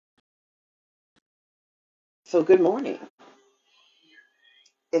So, good morning.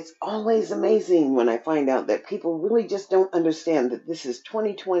 It's always amazing when I find out that people really just don't understand that this is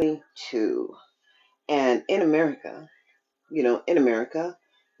 2022. And in America,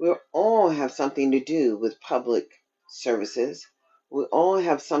 we all have something to do with public services. We all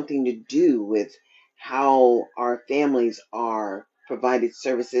have something to do with how our families are provided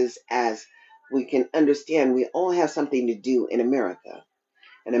services. As we can understand, we all have something to do in America.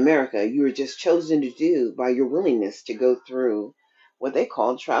 In America, you were just chosen to do by your willingness to go through what they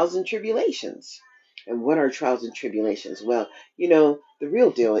call trials and tribulations. And what are trials and tribulations? Well, the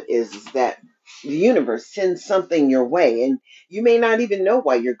real deal is that the universe sends something your way, and you may not even know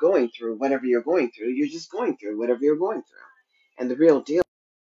why you're going through whatever you're going through. You're just going through whatever you're going through. And the real deal,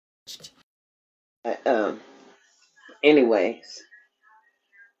 uh, um, anyways,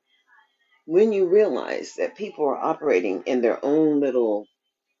 when you realize that people are operating in their own little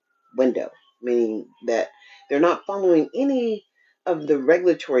window, meaning that they're not following any of the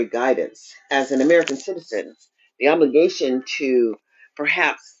regulatory guidance as an American citizen, the obligation to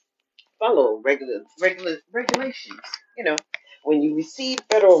perhaps follow regulations. You know, when you receive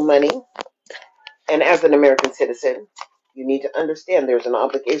federal money, and as an American citizen, you need to understand there's an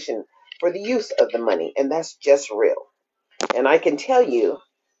obligation for the use of the money, and that's just real. And I can tell you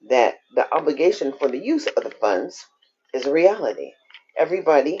that the obligation for the use of the funds is a reality.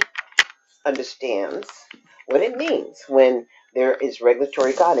 Everybody understands what it means when there is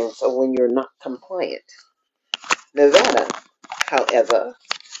regulatory guidance or when you're not compliant. Nevada, however,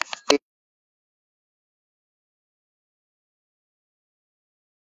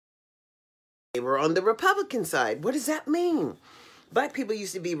 they were on the Republican side. What does that mean? Black people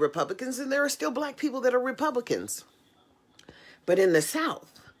used to be Republicans, and there are still black people that are Republicans. But in the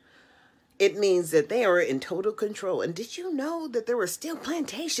South, it means that they are in total control. And did you know that there were still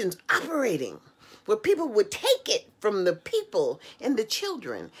plantations operating where people would take it from the people and the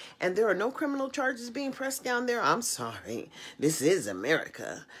children? And there are no criminal charges being pressed down there. I'm sorry. This is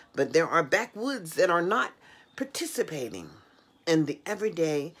America. But there are backwoods that are not participating in the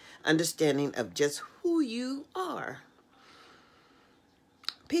everyday understanding of just who you are.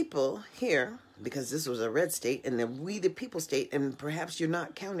 People here, because this was a red state and the we the people state, and perhaps you're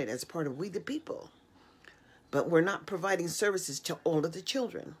not counted as part of we the people, but we're not providing services to all of the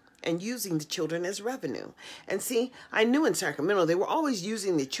children and using the children as revenue. And see, I knew in Sacramento they were always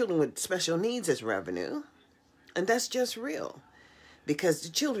using the children with special needs as revenue, and that's just real, because the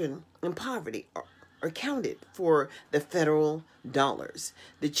children in poverty are counted for the federal dollars.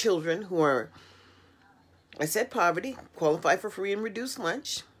 The children who are, I said poverty, qualify for free and reduced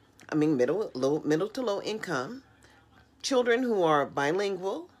lunch. I mean middle to low income. Children who are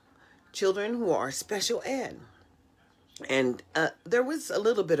bilingual. Children who are special ed. And there was a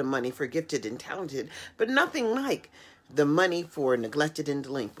little bit of money for gifted and talented, but nothing like the money for neglected and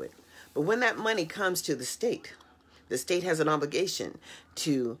delinquent. But when that money comes to the state has an obligation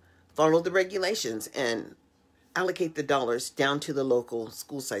to follow the regulations and allocate the dollars down to the local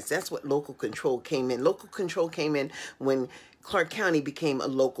school sites. That's what local control came in. Local control came in when Clark County became a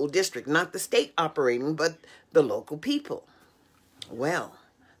local district, not the state operating, but the local people. Well,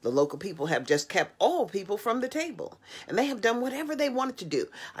 the local people have just kept all people from the table, and they have done whatever they wanted to do.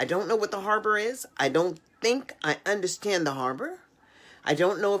 I don't know what the harbor is. I don't think I understand the harbor. I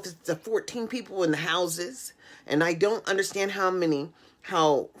don't know if it's the 14 people in the houses, and I don't understand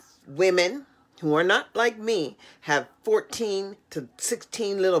how women who are not like me have 14 to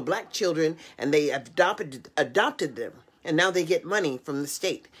 16 little black children, and they have adopted them, and now they get money from the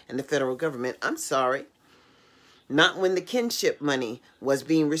state and the federal government. I'm sorry. Not when the kinship money was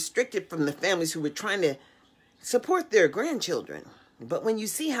being restricted from the families who were trying to support their grandchildren. But when you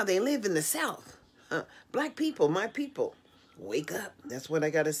see how they live in the South, black people, my people, wake up. That's what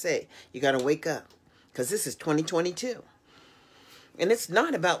I got to say. You got to wake up, because this is 2022. And it's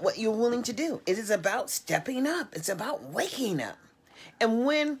not about what you're willing to do. It is about stepping up. It's about waking up. And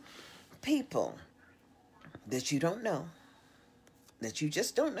when people that you don't know, that you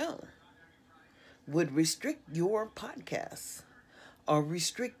just don't know, would restrict your podcasts or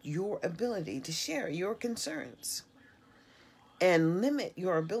restrict your ability to share your concerns and limit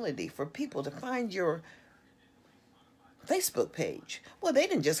your ability for people to find your Facebook page, well, they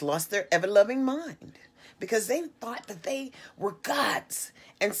didn't just lost their ever-loving mind, because they thought that they were gods.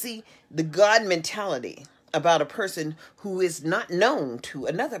 And see, the God mentality about a person who is not known to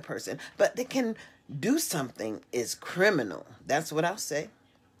another person, but they can do something, is criminal. That's what I'll say.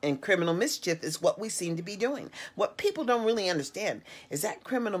 And criminal mischief is what we seem to be doing. What people don't really understand is that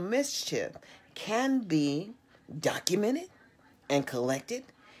criminal mischief can be documented and collected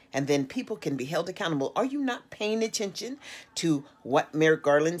And then people can be held accountable. Are you not paying attention to what Merrick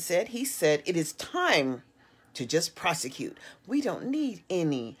Garland said? He said, it is time to just prosecute. We don't need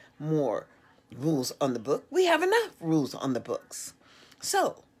any more rules on the book. We have enough rules on the books.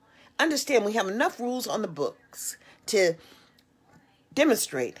 So, understand we have enough rules on the books to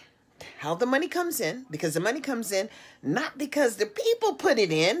demonstrate how the money comes in, because the money comes in not because the people put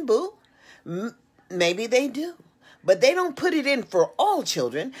it in, boo. Maybe they do. But they don't put it in for all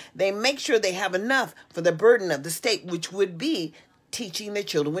children. They make sure they have enough for the burden of the state, which would be teaching the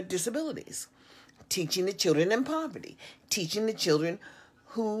children with disabilities, teaching the children in poverty, teaching the children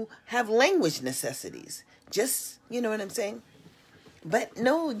who have language necessities. Just, you know what I'm saying? But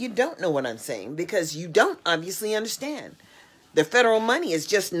no, you don't know what I'm saying, because you don't obviously understand. The federal money is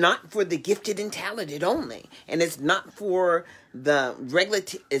just not for the gifted and talented only. And it's not for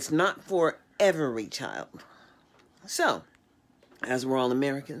it's not for every child. So, as we're all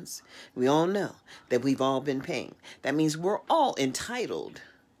Americans, we all know that we've all been paying. That means we're all entitled.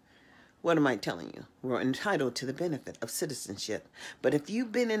 What am I telling you? We're entitled to the benefit of citizenship. But if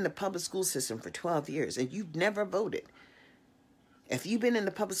you've been in the public school system for 12 years and you've never voted, if you've been in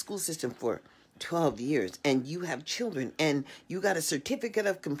the public school system for 12 years and you have children and you got a certificate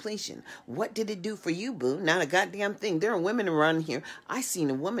of completion, what did it do for you, boo? Not a goddamn thing. There are women around here. I seen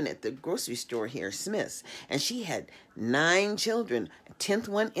a woman at the grocery store here, Smith's, and she had 9 children, 10th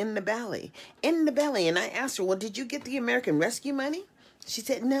one in the belly. And I asked her, well, did you get the American Rescue money? She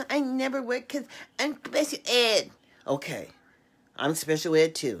said, no, I never would, because I'm special ed. Okay, I'm special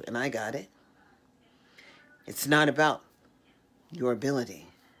ed too, and I got it. It's not about your ability.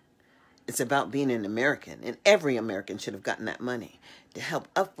 It's about being an American, and every American should have gotten that money to help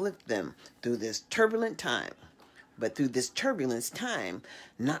uplift them through this turbulent time. But through this turbulence time,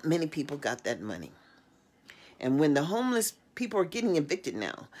 not many people got that money. And when the homeless people are getting evicted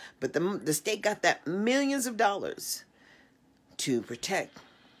now, but the state got that millions of dollars to protect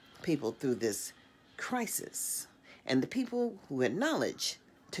people through this crisis. And the people who had knowledge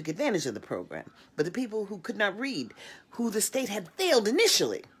took advantage of the program. But the people who could not read, who the state had failed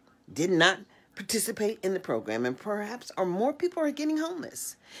initially, did not participate in the program, and perhaps more people are getting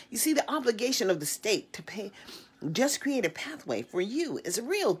homeless. You see, the obligation of the state to pay, just create a pathway for you is a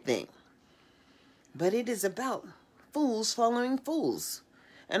real thing. But it is about fools following fools.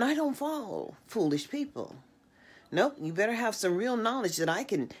 And I don't follow foolish people. Nope, you better have some real knowledge that I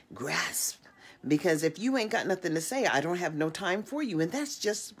can grasp. Because if you ain't got nothing to say, I don't have no time for you. And that's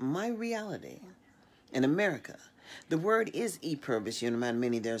just my reality. In America, the word is e pluribus unum, out of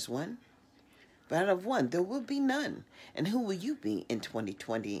many there's one. But out of one, there will be none. And who will you be in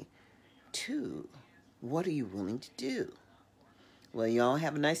 2022? What are you willing to do? Well, y'all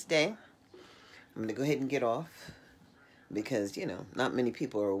have a nice day. I'm going to go ahead and get off. Because, not many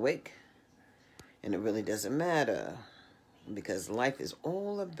people are awake. And it really doesn't matter. Because life is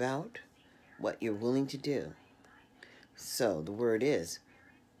all about what you're willing to do. So, the word is,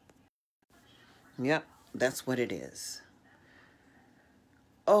 yep, that's what it is.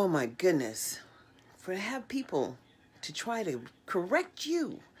 Oh my goodness. For to have people to try to correct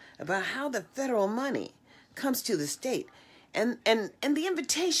you about how the federal money comes to the state, and the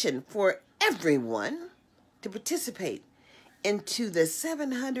invitation for everyone to participate into the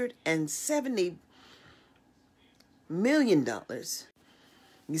 $770 million.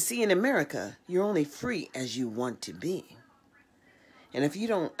 You see, in America, you're only free as you want to be. And if you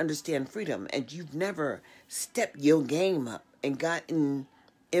don't understand freedom and you've never stepped your game up and gotten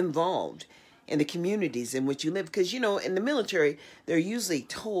involved in the communities in which you live, because, in the military, they're usually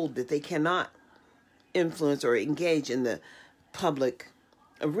told that they cannot influence or engage in the public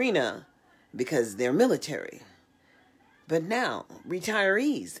arena because they're military. But now,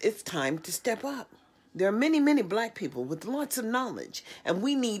 retirees, it's time to step up. There are many, many black people with lots of knowledge, and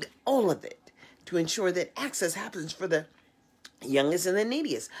we need all of it to ensure that access happens for the youngest and the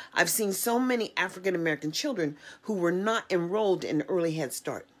neediest. I've seen so many African-American children who were not enrolled in early Head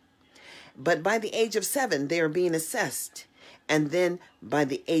Start. But by the age of 7, they are being assessed. And then by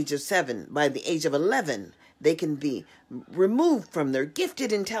the age of 11, they can be removed from their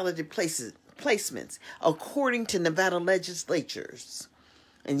gifted and talented placements, according to Nevada legislatures.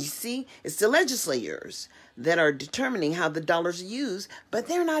 And you see, it's the legislators that are determining how the dollars are used, but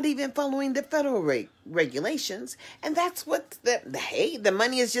they're not even following the federal regulations. And that's what the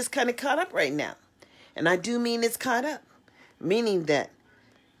money is just kind of caught up right now. And I do mean it's caught up, meaning that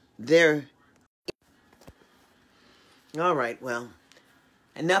they're... All right, well,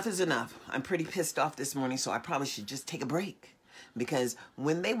 enough is enough. I'm pretty pissed off this morning, so I probably should just take a break. Because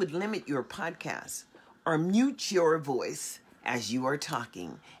when they would limit your podcast or mute your voice, as you are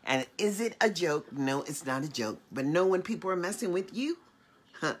talking. And is it a joke? No, it's not a joke. But know when people are messing with you,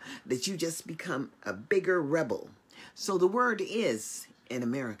 that you just become a bigger rebel. So the word is, in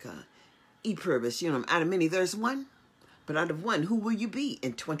America, e pluribus unum. Out of many, there's one. But out of one, who will you be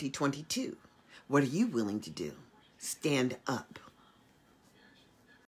in 2022? What are you willing to do? Stand up.